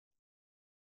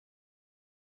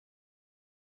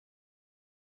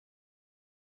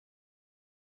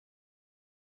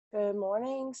Good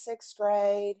morning, sixth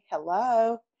grade.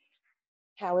 Hello.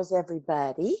 How is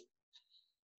everybody?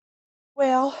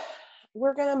 Well,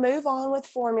 we're going to move on with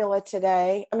formula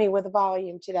today. With the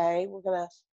volume today. We're going to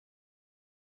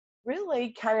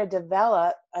really kind of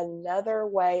develop another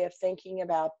way of thinking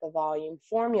about the volume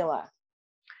formula.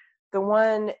 The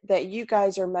one that you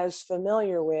guys are most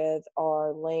familiar with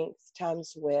are length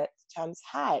times width times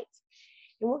height.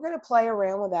 And we're going to play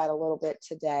around with that a little bit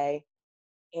today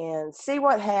and see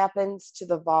what happens to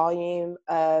the volume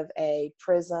of a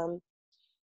prism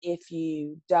if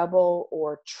you double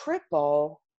or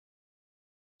triple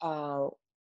the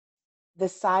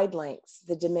side lengths,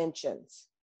 the dimensions,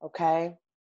 okay?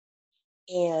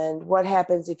 And what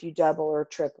happens if you double or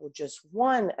triple just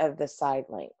one of the side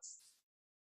lengths?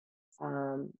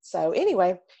 So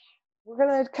anyway, we're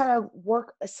going to kind of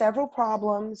work several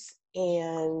problems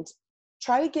and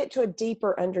try to get to a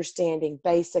deeper understanding,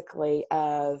 basically,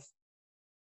 of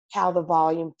how the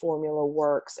volume formula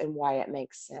works and why it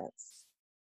makes sense.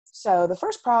 So the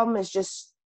first problem is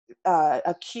just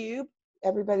a cube.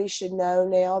 Everybody should know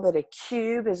now that a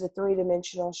cube is a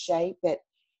three-dimensional shape that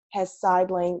has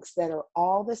side lengths that are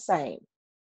all the same,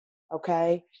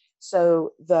 okay?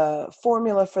 So the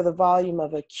formula for the volume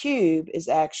of a cube is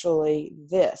actually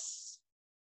this.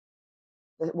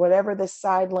 Whatever the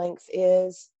side length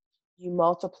is, you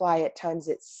multiply it times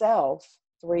itself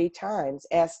 3 times.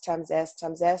 S times S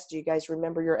times S. Do you guys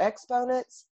remember your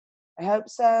exponents? I hope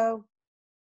so.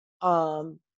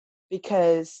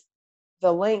 Because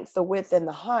the length, the width, and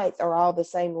the height are all the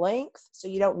same length, so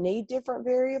you don't need different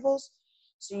variables.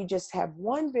 So you just have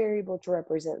one variable to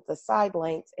represent the side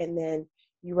length, and then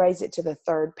you raise it to the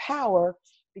third power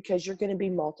because you're going to be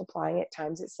multiplying it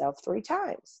times itself 3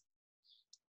 times.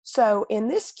 So in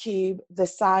this cube, the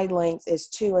side length is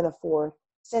 2 1/4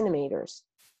 centimeters.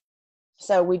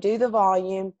 So we do the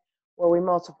volume where we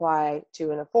multiply 2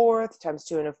 1/4 times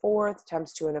 2 1/4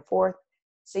 times 2 1/4.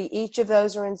 See, each of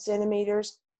those are in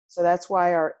centimeters. So that's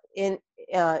why our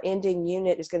ending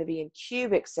unit is going to be in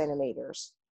cubic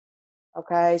centimeters.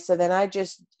 Okay, so then I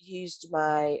just used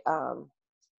my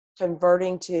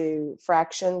converting to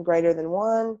fraction greater than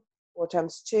 1. 4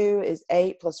 times 2 is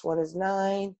 8 plus 1 is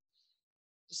 9.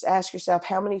 Just ask yourself,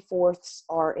 how many fourths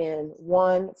are in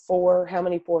 1? 4. How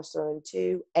many fourths are in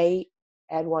 2? 8.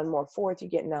 Add one more fourth, you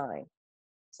get 9.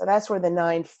 So that's where the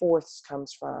 9/4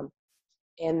 comes from.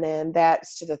 And then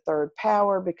that's to the third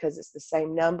power because it's the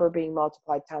same number being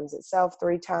multiplied times itself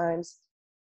 3 times.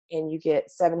 And you get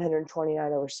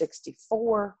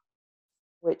 729/64,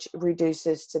 which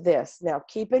reduces to this. Now,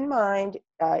 keep in mind,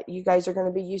 you guys are going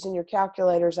to be using your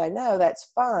calculators. I know that's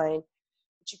fine,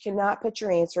 but you cannot put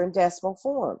your answer in decimal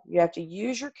form. You have to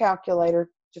use your calculator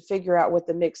to figure out what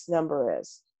the mixed number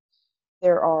is.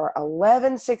 There are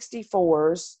 11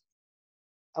 64s,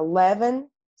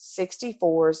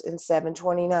 and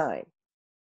 729.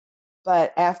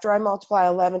 But after I multiply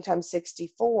 11 times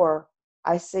 64,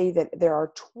 I see that there are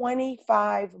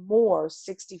 25 more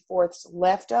 64ths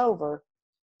left over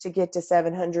to get to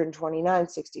 729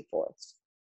 64ths.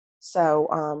 So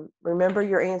remember,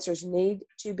 your answers need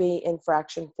to be in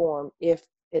fraction form if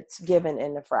it's given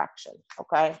in a fraction,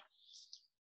 okay?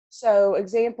 So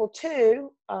example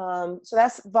 2, so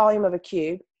that's volume of a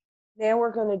cube. Now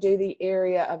we're going to do the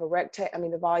area of a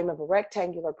the volume of a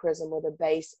rectangular prism with a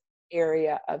base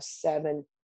area of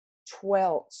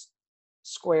 7/12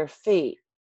 square feet.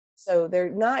 So they're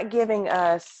not giving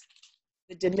us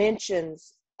the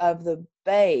dimensions of the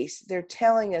base. They're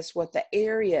telling us what the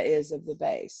area is of the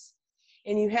base.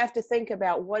 And you have to think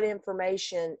about what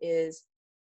information is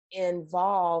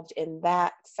involved in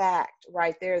that fact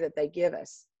right there that they give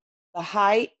us. The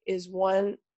height is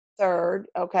 1/3.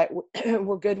 Okay,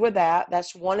 we're good with that.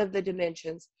 That's one of the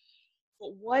dimensions.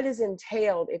 But what is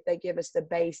entailed if they give us the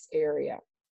base area?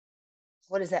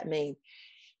 What does that mean?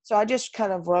 So I just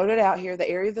kind of wrote it out here. The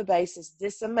area of the base is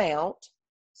this amount.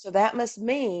 So that must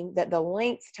mean that the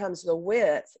length times the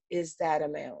width is that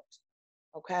amount.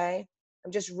 Okay?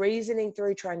 I'm just reasoning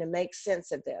through, trying to make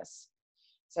sense of this.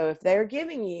 So if they're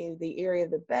giving you the area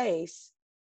of the base,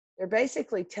 they're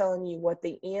basically telling you what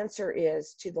the answer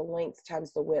is to the length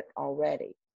times the width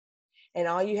already. And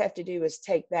all you have to do is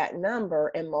take that number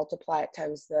and multiply it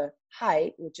times the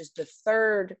height, which is the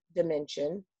third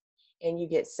dimension, and you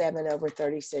get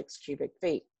 7/36 cubic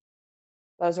feet.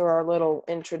 Those are our little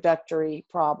introductory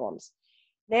problems.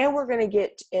 Now we're going to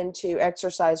get into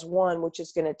exercise 1, which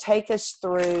is going to take us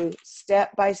through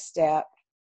step by step,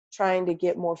 trying to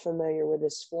get more familiar with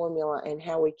this formula and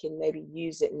how we can maybe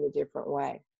use it in a different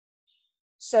way.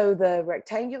 So the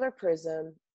rectangular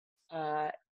prism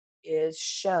is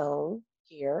shown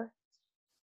here.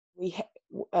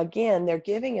 again, they're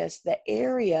giving us the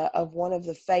area of one of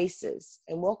the faces,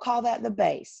 and we'll call that the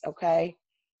base, okay?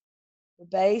 The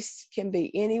base can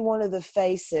be any one of the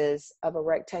faces of a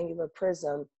rectangular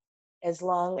prism as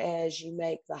long as you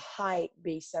make the height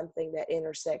be something that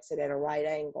intersects it at a right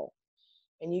angle.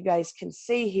 And you guys can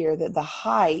see here that the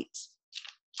height,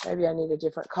 maybe I need a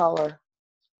different color,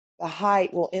 the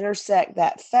height will intersect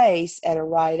that face at a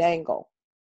right angle.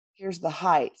 Here's the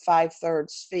height,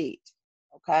 5/3 feet,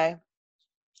 okay?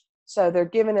 So they're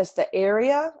giving us the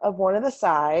area of one of the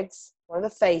sides, one of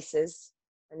the faces.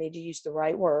 I need to use the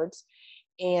right words.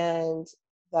 And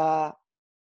the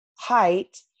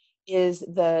height is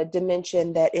the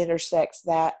dimension that intersects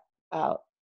that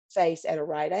face at a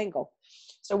right angle.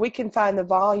 So we can find the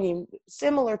volume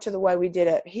similar to the way we did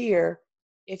it here.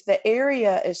 If the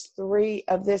area is 3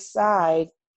 of this side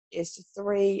is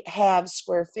 3/2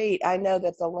 square feet, I know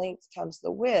that the length times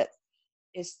the width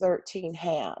is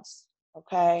 13/2,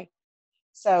 okay?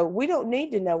 So we don't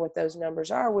need to know what those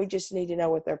numbers are. We just need to know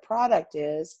what their product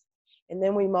is. And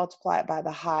then we multiply it by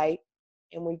the height,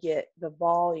 and we get the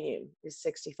volume is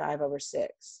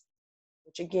 65/6,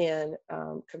 which again,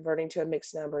 converting to a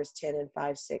mixed number is 10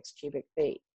 5/6 cubic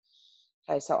feet.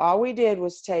 Okay, so all we did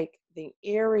was take the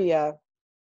area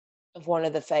of one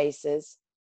of the faces,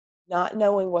 not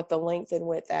knowing what the length and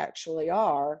width actually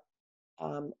are,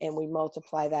 and we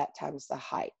multiply that times the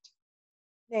height.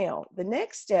 Now, the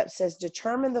next step says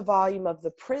determine the volume of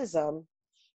the prism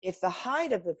if the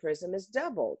height of the prism is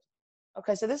doubled.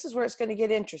 Okay, so this is where it's going to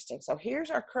get interesting. So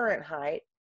here's our current height,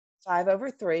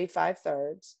 5/3,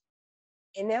 5/3.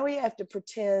 And now we have to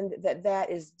pretend that that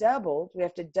is doubled. We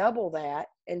have to double that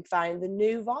and find the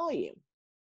new volume.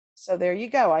 So there you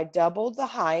go. I doubled the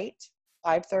height,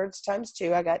 5/3 times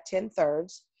 2. I got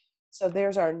 10/3. So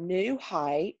there's our new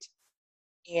height.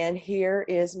 And here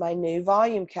is my new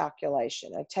volume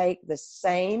calculation. I take the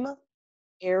same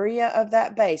area of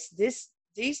that base.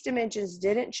 These dimensions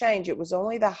didn't change. It was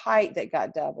only the height that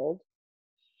got doubled.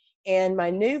 And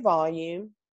my new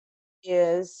volume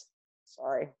is,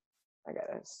 sorry, I got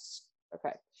this.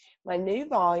 Okay. My new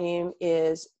volume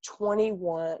is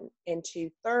 21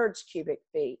 2/3 cubic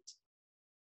feet.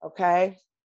 Okay.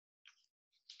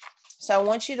 So I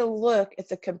want you to look at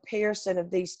the comparison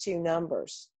of these two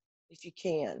numbers, if you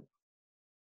can.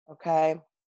 Okay.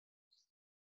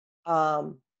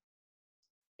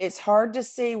 It's hard to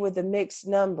see with the mixed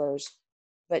numbers,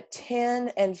 but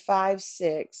 10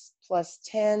 5/6 plus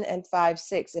 10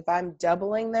 5/6, if I'm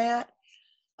doubling that,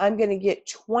 I'm going to get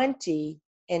 20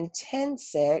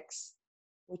 10/6,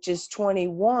 which is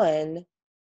 21.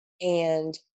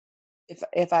 And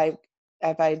if I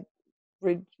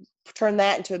turn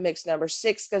that into a mixed number,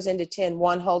 6 goes into 10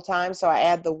 one whole time, so I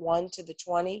add the 1 to the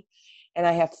 20, and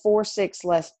I have 4 6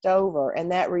 left over,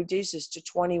 and that reduces to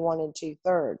 21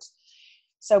 2/3.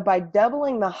 So by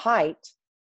doubling the height,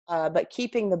 but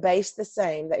keeping the base the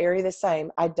same, the area the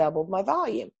same, I doubled my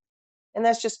volume. And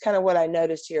that's just kind of what I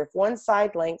noticed here. If one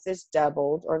side length is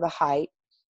doubled, or the height,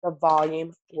 the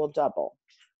volume will double.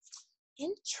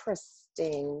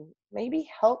 Interesting, maybe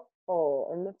helpful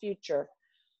in the future.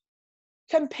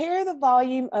 Compare the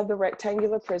volume of the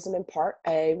rectangular prism in part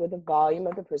A with the volume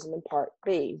of the prism in part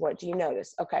B. What do you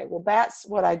notice? Okay, well, that's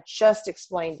what I just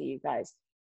explained to you guys,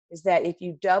 is that if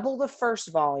you double the first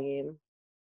volume,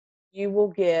 you will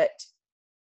get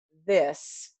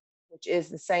this, which is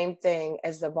the same thing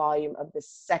as the volume of the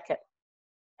second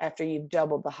after you've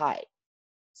doubled the height.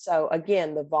 So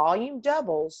again, the volume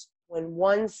doubles when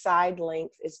one side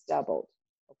length is doubled,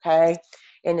 okay?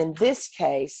 And in this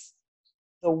case,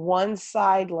 the one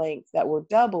side length that we're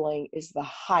doubling is the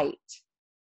height.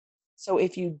 So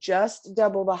if you just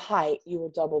double the height, you will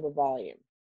double the volume.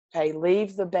 Okay,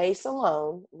 leave the base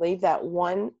alone, leave that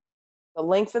one, the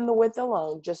length and the width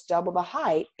alone, just double the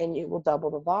height and you will double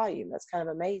the volume. That's kind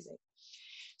of amazing.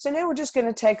 So now we're just going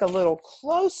to take a little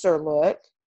closer look,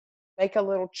 make a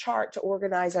little chart to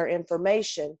organize our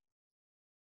information.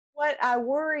 What I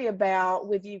worry about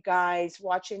with you guys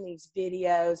watching these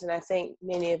videos, and I think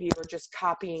many of you are just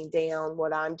copying down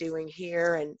what I'm doing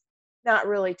here and not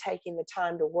really taking the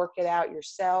time to work it out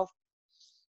yourself.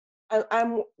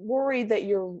 I'm worried that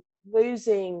you're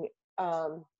losing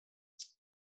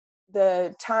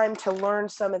the time to learn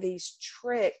some of these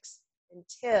tricks and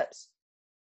tips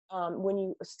when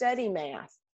you study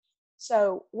math.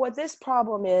 So what this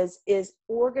problem is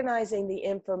organizing the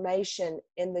information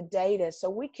in the data so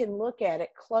we can look at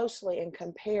it closely and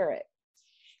compare it.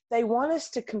 They want us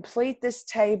to complete this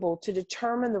table to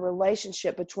determine the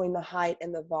relationship between the height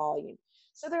and the volume.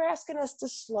 So they're asking us to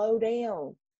slow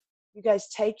down. You guys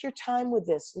take your time with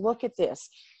this. Look at this.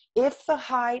 If the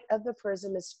height of the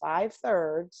prism is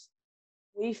 5/3,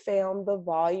 we found the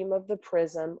volume of the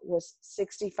prism was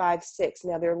 65/6.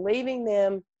 Now they're leaving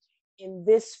them in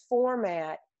this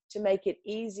format to make it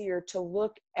easier to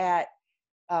look at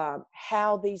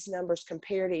how these numbers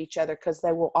compare to each other, because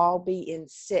they will all be in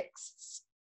sixths.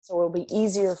 So it'll be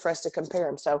easier for us to compare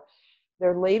them. So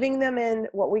they're leaving them in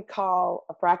what we call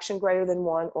a fraction greater than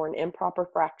 1 or an improper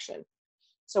fraction.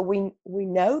 So we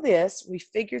know this. We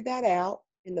figured that out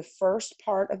in the first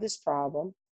part of this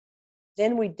problem.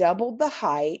 Then we doubled the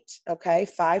height, okay?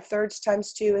 5/3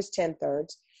 times 2 is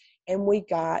 10/3. And we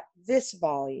got this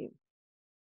volume,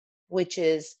 which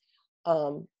is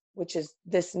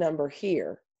this number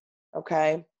here,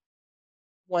 okay?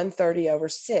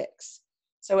 130/6.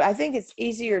 So I think it's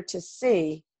easier to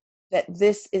see that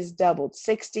this is doubled.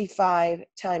 65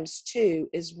 times 2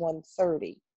 is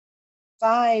 130.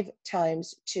 5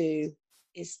 times 2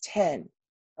 is 10,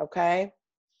 okay?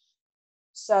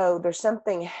 So there's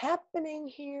something happening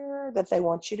here that they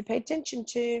want you to pay attention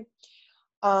to.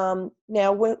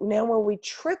 Now when we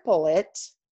triple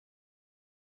it,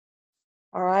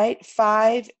 all right,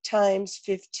 5 times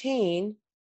 3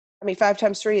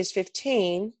 is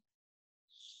 15.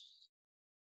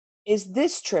 Is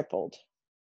this tripled?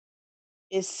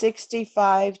 Is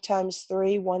 65 times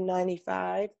 3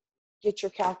 195? Get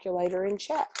your calculator and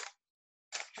check.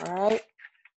 All right.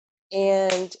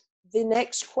 And the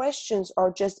next questions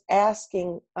are just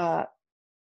asking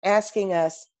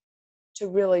us to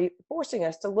really forcing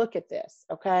us to look at this,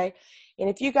 okay? And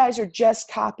if you guys are just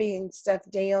copying stuff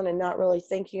down and not really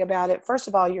thinking about it, first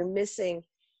of all, you're missing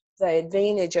the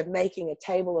advantage of making a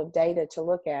table of data to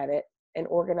look at it and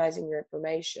organizing your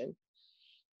information.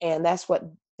 And that's what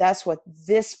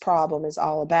this problem is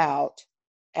all about,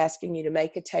 asking you to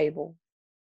make a table,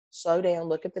 slow down,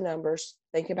 look at the numbers,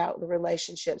 think about the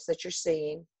relationships that you're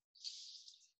seeing.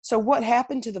 So what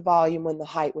happened to the volume when the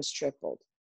height was tripled?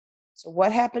 So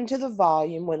what happened to the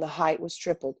volume when the height was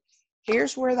tripled?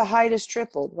 Here's where the height is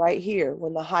tripled, right here,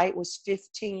 when the height was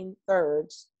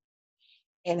 15/3.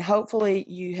 And hopefully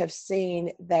you have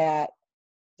seen that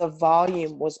the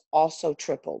volume was also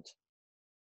tripled.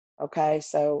 Okay,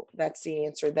 so that's the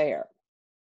answer there.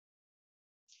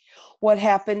 What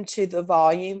happened to the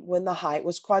volume when the height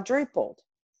was quadrupled?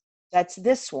 That's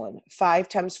this one. 5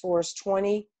 times 4 is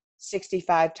 20.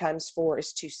 65 times 4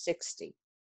 is 260.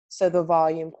 So the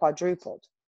volume quadrupled.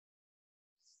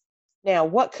 Now,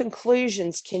 what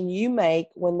conclusions can you make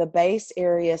when the base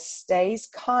area stays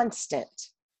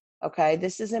constant? Okay,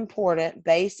 this is important.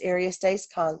 Base area stays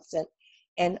constant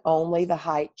and only the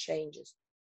height changes.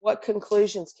 What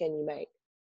conclusions can you make?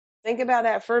 Think about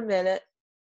that for a minute.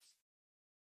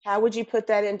 How would you put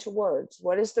that into words?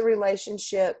 What is the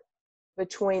relationship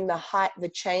between the height, the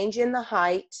change in the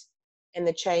height and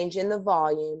the change in the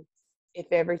volume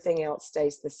if everything else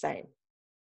stays the same?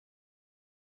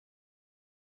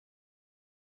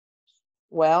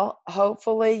 Well,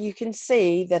 hopefully you can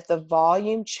see that the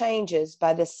volume changes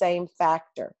by the same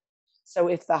factor. So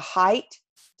if the height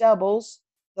doubles,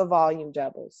 the volume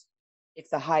doubles. If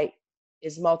the height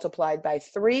is multiplied by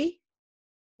 3,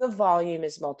 the volume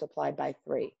is multiplied by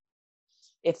 3.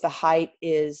 If the height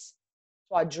is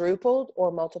quadrupled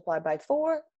or multiplied by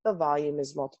 4, the volume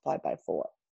is multiplied by 4.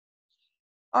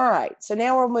 All right, so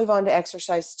now we'll move on to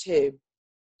exercise 2.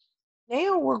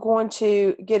 Now we're going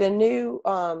to get a new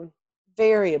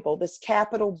variable, this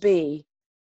capital B.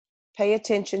 Pay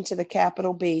attention to the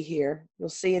capital B here. You'll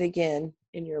see it again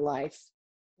in your life,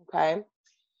 okay?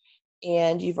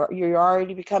 And you're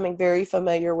already becoming very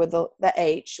familiar with the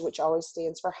H, which always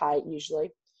stands for height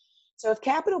usually. So if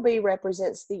capital B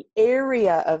represents the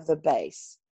area of the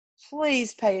base,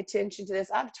 please pay attention to this.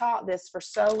 I've taught this for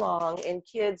so long, and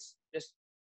kids just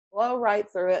blow right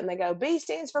through it, and they go, B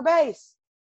stands for base.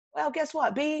 Well, guess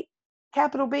what?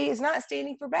 Capital B is not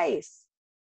standing for base.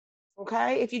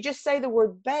 Okay? If you just say the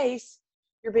word base,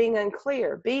 you're being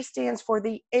unclear. B stands for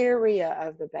the area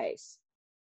of the base,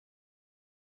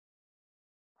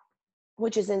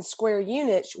 which is in square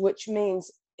units, which means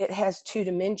it has 2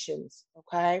 dimensions,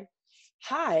 okay?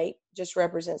 Height just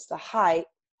represents the height.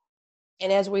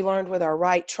 And as we learned with our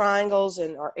right triangles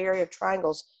and our area of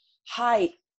triangles,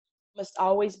 height must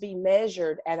always be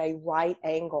measured at a right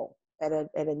angle, at a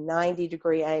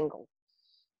 90-degree angle.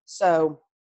 So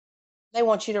they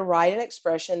want you to write an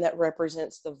expression that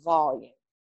represents the volume,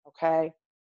 okay?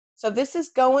 So this is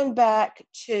going back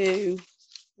to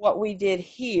what we did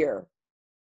here.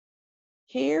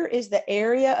 Here is the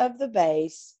area of the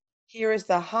base, here is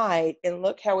the height, and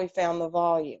look how we found the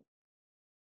volume.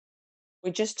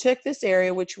 We just took this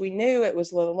area, which we knew it was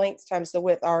the length times the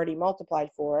width already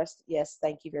multiplied for us. Yes,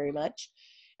 thank you very much.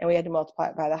 and we had to multiply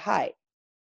it by the height.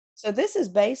 So this is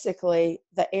basically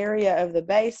the area of the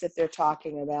base that they're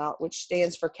talking about, which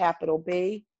stands for capital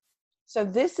B. So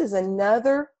this is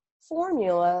another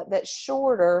formula that's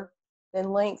shorter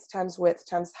than length times width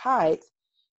times height.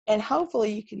 And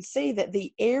hopefully you can see that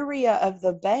the area of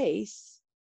the base,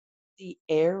 I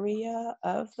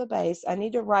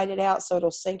need to write it out so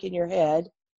it'll sink in your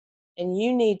head. And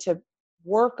you need to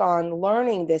work on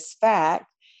learning this fact.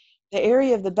 The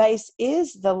area of the base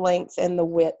is the length and the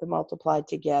width multiplied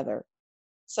together.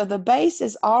 So the base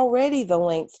is already the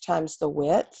length times the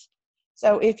width.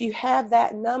 So if you have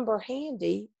that number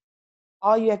handy,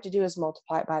 all you have to do is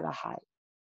multiply it by the height,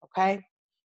 okay?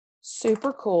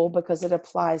 Super cool because it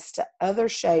applies to other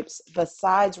shapes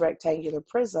besides rectangular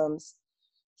prisms,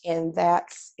 and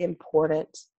that's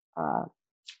important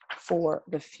for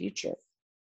the future.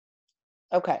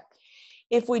 Okay,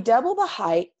 if we double the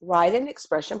height, write an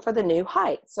expression for the new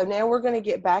height. So now we're going to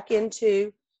get back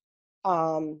into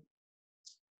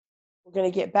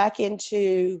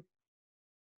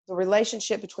the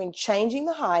relationship between changing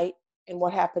the height and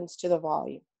what happens to the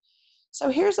volume. So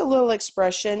here's a little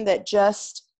expression that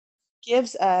just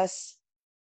gives us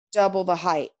double the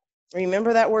height.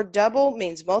 Remember that word double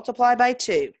means multiply by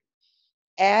 2.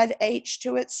 Add h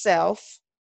to itself,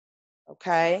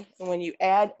 okay? And when you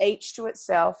add h to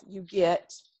itself, you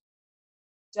get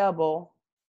double,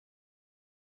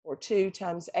 or 2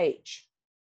 times h.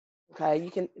 Okay,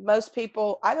 you can, most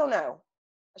people, I don't know,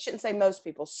 I shouldn't say most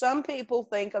people. Some people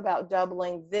think about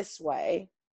doubling this way.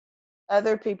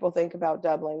 Other people think about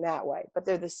doubling that way, but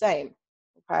they're the same,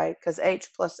 okay? Because h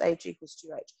plus h equals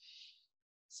 2h.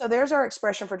 So there's our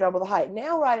expression for double the height.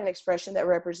 Now write an expression that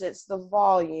represents the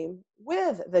volume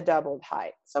with the doubled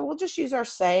height. So we'll just use our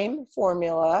same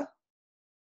formula,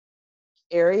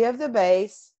 area of the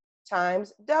base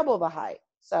times double the height.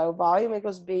 So volume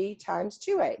equals B times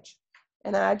 2h.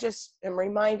 And then I just am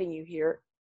reminding you here,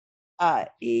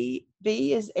 B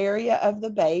is area of the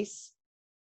base,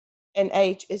 and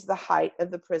h is the height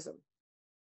of the prism.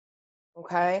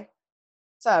 Okay?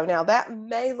 So now that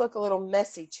may look a little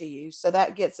messy to you, so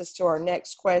that gets us to our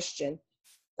next question.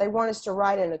 They want us to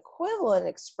write an equivalent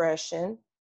expression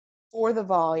for the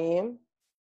volume.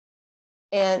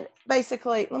 And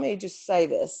basically, let me just say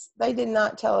this. They did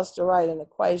not tell us to write an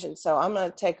equation, so I'm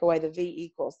going to take away the V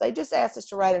equals. They just asked us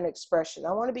to write an expression.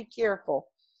 I want to be careful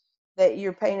that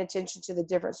you're paying attention to the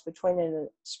difference between an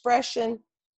expression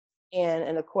and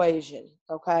an equation,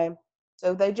 okay?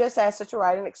 So they just asked us to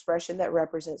write an expression that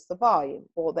represents the volume.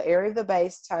 Well, the area of the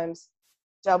base times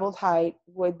doubled height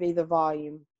would be the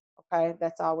volume, okay?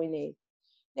 That's all we need.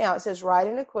 Now, it says write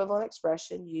an equivalent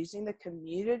expression using the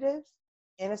commutative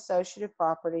and associative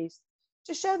properties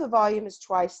to show the volume is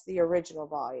twice the original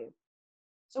volume.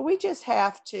 So we just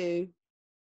have to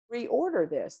reorder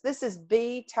this. This is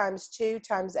B times 2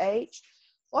 times H.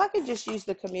 Well, I could just use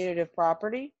the commutative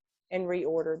property and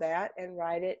reorder that and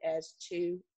write it as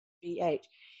 2BH.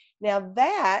 Now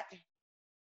that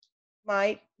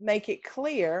might make it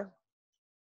clear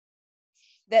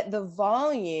that the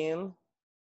volume,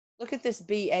 look at this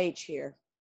BH here,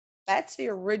 that's the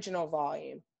original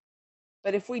volume.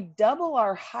 But if we double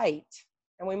our height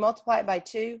and we multiply it by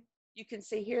 2, you can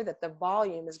see here that the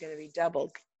volume is going to be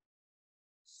doubled.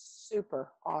 Super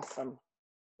awesome.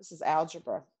 This is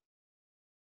algebra.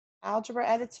 Algebra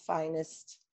at its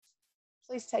finest.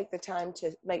 Please take the time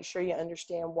to make sure you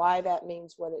understand why that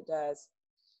means what it does.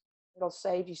 It'll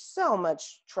save you so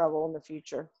much trouble in the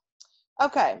future.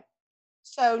 Okay,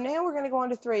 so now we're going to go on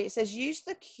to 3. It says use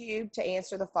the cube to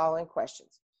answer the following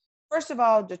questions. First of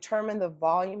all, determine the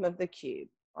volume of the cube.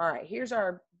 All right, here's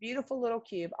our beautiful little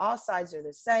cube. All sides are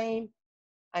the same.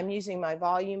 I'm using my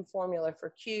volume formula for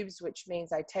cubes, which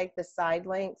means I take the side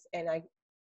length and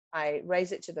I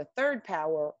raise it to the 3rd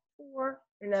power, or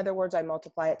in other words, I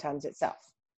multiply it times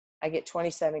itself. I get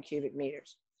 27 cubic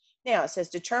meters. Now it says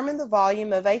determine the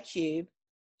volume of a cube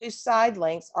whose side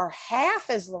lengths are half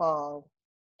as long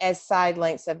as side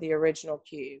lengths of the original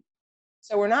cube.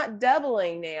 So we're not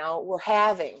doubling now, we're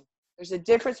halving. There's a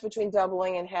difference between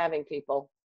doubling and halving, people.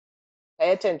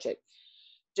 Pay attention.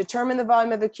 Determine the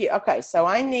volume of the cube. Okay, so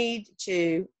I need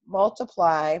to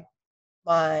multiply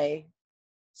my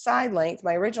side length,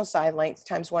 my original side length,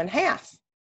 times 1/2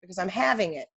 because I'm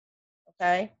halving it,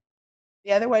 okay?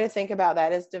 The other way to think about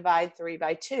that is divide 3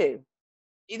 by 2.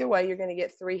 Either way, you're going to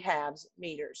get 3/2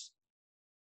 meters,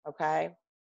 okay?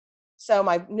 So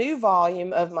my new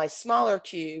volume of my smaller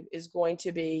cube is going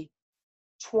to be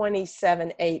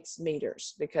 27/8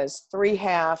 meters because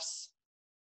 3/2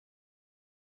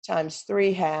 times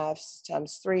 3/2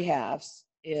 times 3/2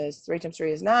 is 3 times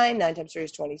 3 is 9, 9 times 3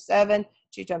 is 27,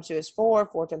 2 times 2 is 4,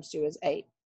 4 times 2 is 8.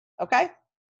 Okay?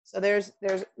 So there's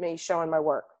me showing my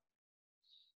work.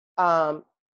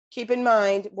 Keep in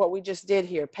mind what we just did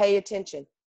here. Pay attention.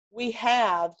 We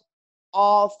have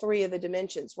all three of the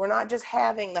dimensions. We're not just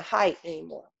having the height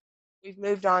anymore. We've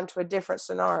moved on to a different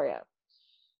scenario.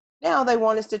 Now they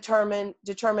want us to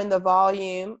determine the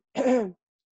volume.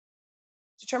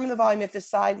 Determine the volume if the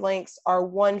side lengths are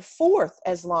 1/4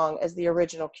 as long as the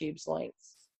original cube's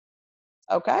lengths.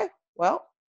 Okay, well,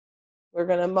 we're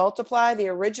going to multiply the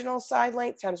original side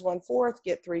length times 1/4,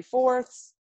 get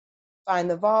 3/4. Find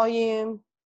the volume.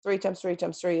 3 times 3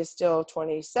 times 3 is still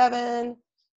 27.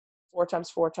 4 times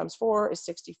 4 times 4 is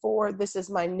 64. This is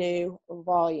my new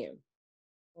volume.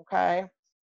 Okay,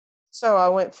 so I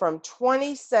went from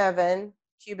 27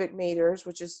 cubic meters,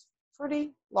 which is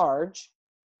pretty large,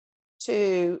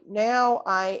 to now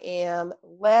I am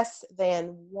less than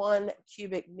 1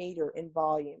 cubic meter in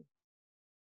volume.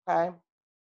 Okay,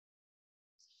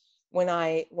 when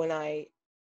I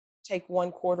take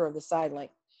 1/4 of the side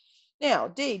length. Now,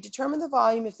 D, determine the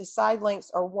volume if the side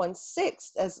lengths are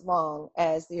 1/6 as long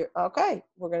as the, okay,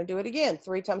 we're going to do it again.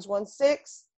 3 times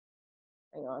 1/6,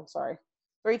 hang on, sorry.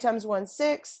 3 times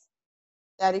 1/6,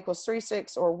 that equals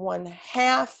 3/6 or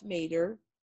 1/2 meter.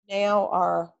 Now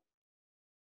our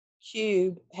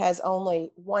cube has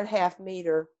only 1/2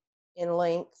 meter in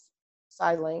length,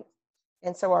 side length.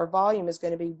 And so our volume is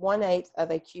going to be 1/8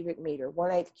 of a cubic meter,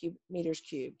 1/8 meters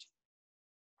cubed.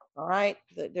 All right,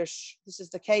 this is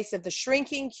the case of the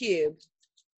shrinking cube,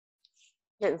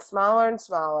 getting smaller and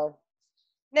smaller.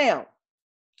 Now,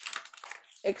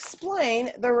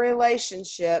 explain the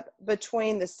relationship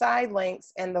between the side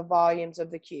lengths and the volumes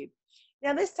of the cube.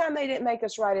 Now, this time they didn't make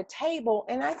us write a table,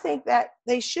 and I think that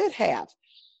they should have,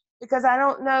 because I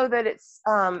don't know that it's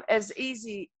as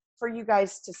easy for you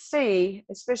guys to see,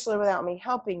 especially without me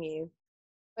helping you.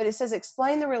 But it says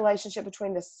explain the relationship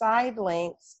between the side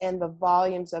lengths and the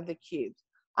volumes of the cube.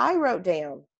 I wrote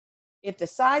down if the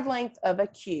side length of a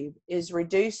cube is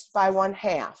reduced by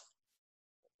 1/2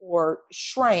 or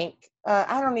shrank,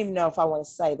 I don't even know if I want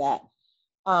to say that,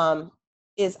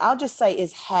 I'll just say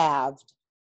is halved,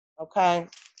 okay?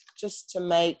 Just to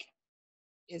make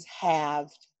is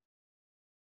halved.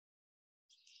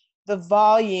 The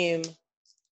volume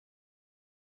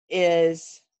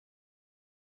is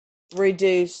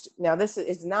reduced. Now this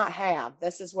is not half.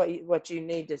 This is what you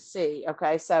need to see.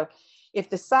 Okay, so if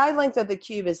the side length of the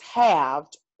cube is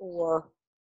halved or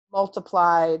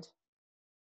multiplied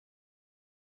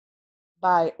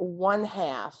by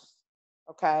 1/2,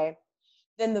 okay,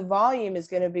 then the volume is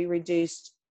going to be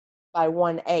reduced by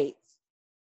 1/8.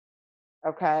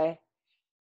 Okay,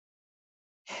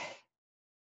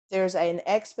 there's an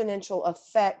exponential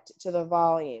effect to the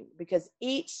volume because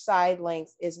each side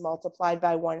length is multiplied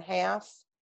by 1/2.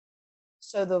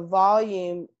 So the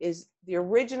volume is, the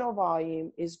original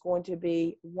volume is going to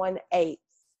be 1/8.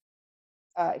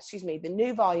 The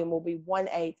new volume will be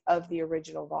 1/8 of the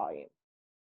original volume.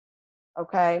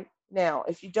 Okay, now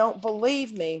if you don't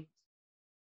believe me,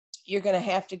 you're going to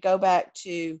have to go back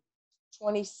to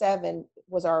 27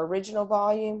 was our original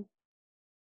volume.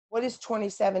 What is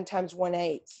 27 times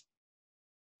 1/8?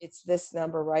 It's this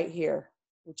number right here,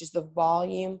 which is the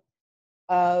volume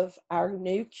of our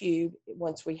new cube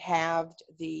once we halved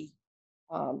the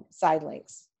side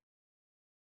lengths.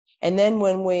 And then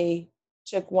when we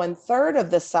took 1/3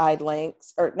 of the side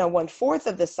lengths, or no, 1/4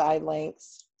 of the side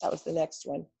lengths, that was the next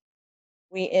one,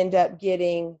 we end up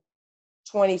getting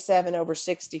 27 over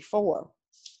 64,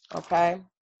 okay?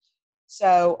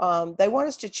 So they want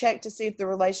us to check to see if the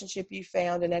relationship you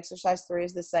found in exercise 3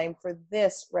 is the same for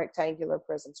this rectangular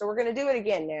prism. So we're going to do it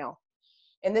again now.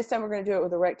 And this time we're going to do it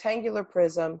with a rectangular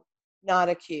prism, not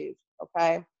a cube,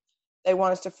 okay? They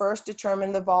want us to first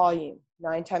determine the volume,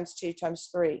 9 times 2 times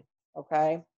 3,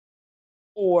 okay?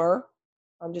 Or,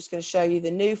 I'm just going to show you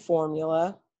the new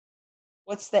formula.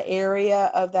 What's the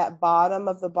area of that bottom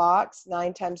of the box?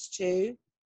 9 times 2,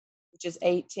 which is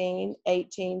 18.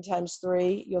 18 times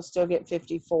 3, you'll still get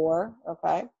 54,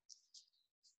 okay?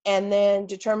 And then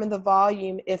determine the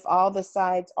volume if all the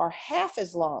sides are half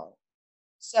as long.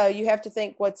 So you have to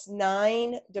think, what's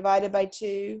 9 divided by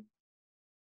 2?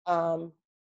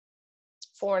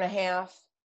 4.5.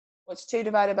 What's 2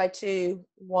 divided by 2?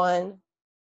 1.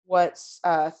 What's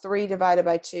 3 divided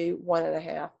by 2?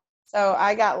 1.5. So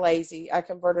I got lazy. I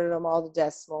converted them all to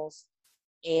decimals,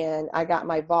 and I got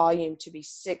my volume to be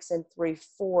 6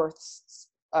 3/4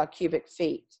 cubic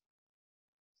feet.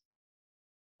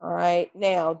 All right,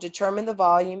 now determine the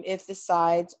volume if the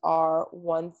sides are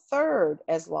 1/3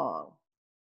 as long.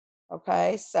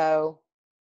 Okay, so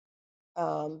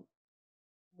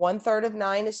 1/3 of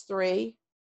 9 is 3.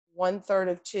 1/3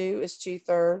 of 2 is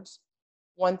 2/3.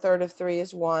 1/3 of 3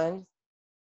 is 1.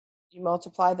 You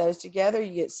multiply those together,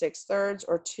 you get 6/3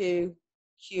 or 2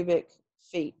 cubic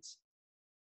feet.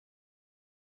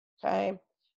 Okay.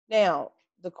 Now,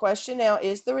 the question now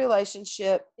is the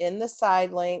relationship in the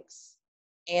side lengths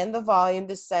and the volume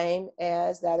the same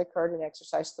as that occurred in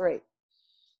exercise 3.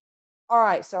 All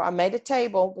right, so I made a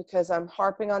table because I'm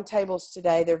harping on tables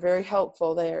today. They're very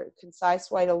helpful. They're a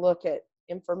concise way to look at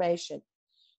information.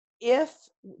 If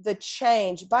the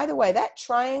change, by the way, that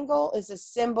triangle is a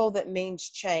symbol that means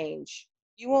change.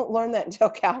 You won't learn that until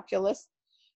calculus.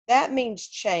 That means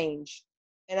change,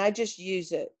 and I just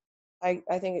use it.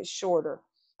 I think it's shorter.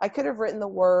 I could have written the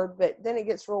word, but then it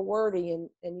gets real wordy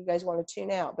and you guys want to tune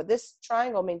out. But this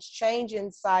triangle means change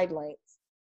in side lengths.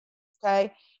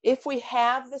 Okay? If we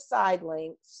have the side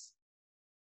lengths,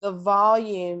 the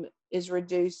volume is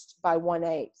reduced by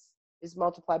 1/8, is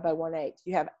multiplied by 1/8.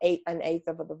 You have 1/8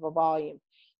 of the volume.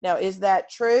 Now, is that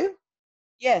true?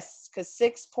 Yes, because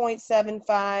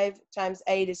 6.75 times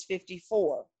 8 is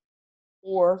 54.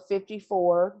 Or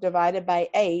 54 divided by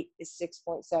 8 is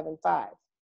 6.75.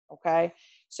 Okay?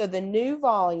 So the new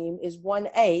volume is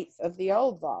 1/8 of the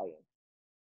old volume.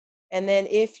 And then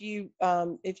if you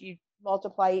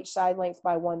multiply each side length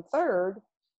by 1/3,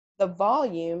 the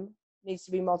volume needs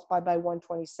to be multiplied by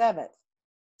 1/27.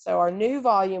 So our new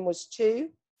volume was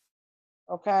 2.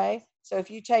 Okay? So if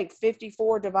you take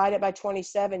 54 divided by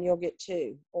 27, you'll get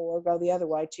 2. Or go the other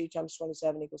way, 2 times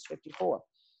 27 equals 54.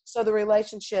 So the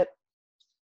relationship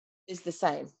is the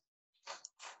same.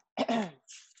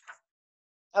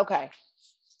 Okay,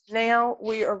 now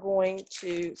we are going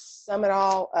to sum it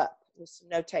all up with some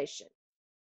notation.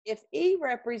 If E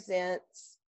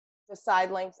represents the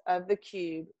side length of the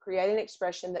cube, create an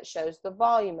expression that shows the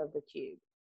volume of the cube.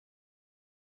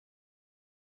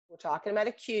 We're talking about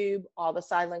a cube, all the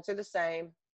side lengths are the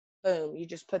same. Boom, you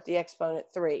just put the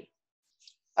exponent 3.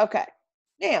 Okay,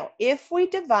 now if we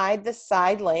divide the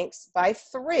side lengths by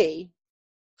 3,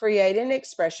 create an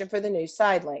expression for the new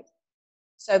side length.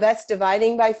 So that's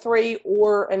dividing by 3,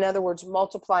 or in other words,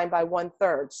 multiplying by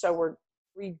 1/3. So we're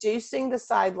reducing the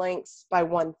side lengths by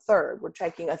 1/3. We're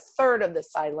taking 1/3 of the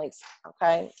side lengths,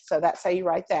 okay? So that's how you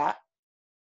write that.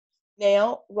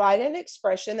 Now, write an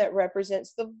expression that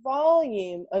represents the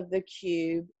volume of the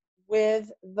cube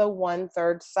with the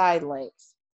 1/3 side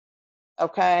length,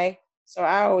 okay? So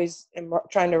I always am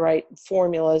trying to write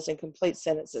formulas and complete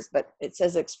sentences, but it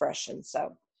says expression,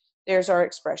 so there's our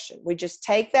expression. We just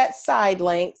take that side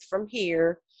length from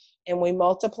here and we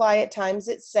multiply it times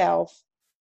itself,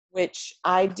 which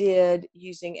I did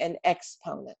using an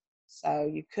exponent. So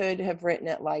you could have written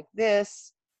it like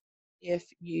this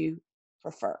if you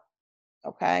prefer.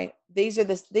 Okay? These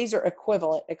are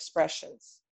equivalent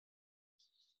expressions.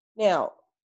 Now,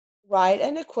 write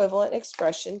an equivalent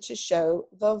expression to show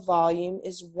the volume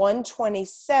is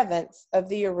 1/27th of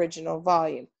the original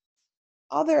volume.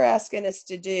 All they're asking us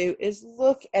to do is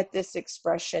look at this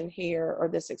expression here or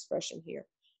this expression here.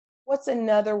 What's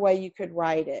another way you could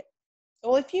write it?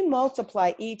 Well, if you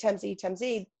multiply E times E times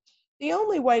E, the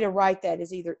only way to write that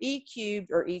is either E cubed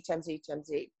or E times E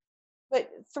times E. But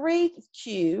 3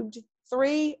 cubed,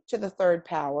 3 to the 3rd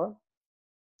power,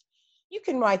 you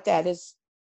can write that as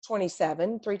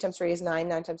 27. 3 times 3 is 9.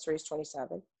 9 times 3 is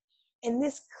 27. And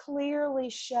this clearly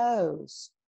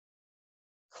shows,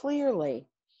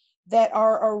 that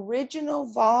our original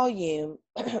volume,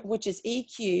 which is E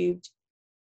cubed,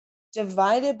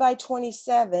 divided by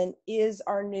 27 is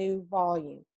our new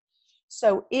volume.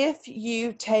 So if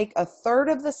you take 1/3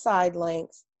 of the side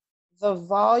length, the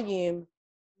volume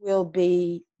will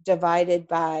be divided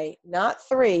by not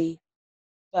 3,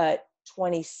 but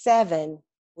 27,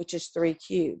 which is 3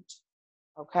 cubed,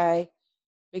 okay?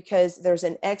 Because there's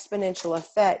an exponential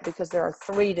effect because there are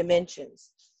 3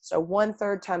 dimensions. So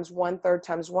 1/3 times 1/3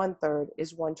 times 1/3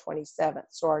 is 1/27.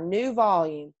 So our new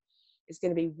volume is going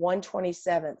to be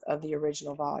 1/27th of the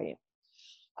original volume.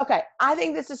 Okay, I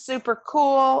think this is super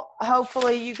cool.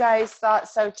 Hopefully you guys thought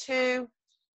so too.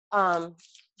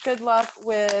 Good luck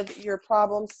with your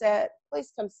problem set.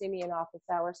 Please come see me in office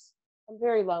hours. I'm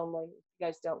very lonely if you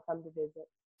guys don't come to visit.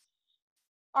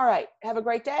 All right, have a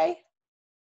great day.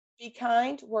 Be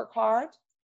kind, work hard,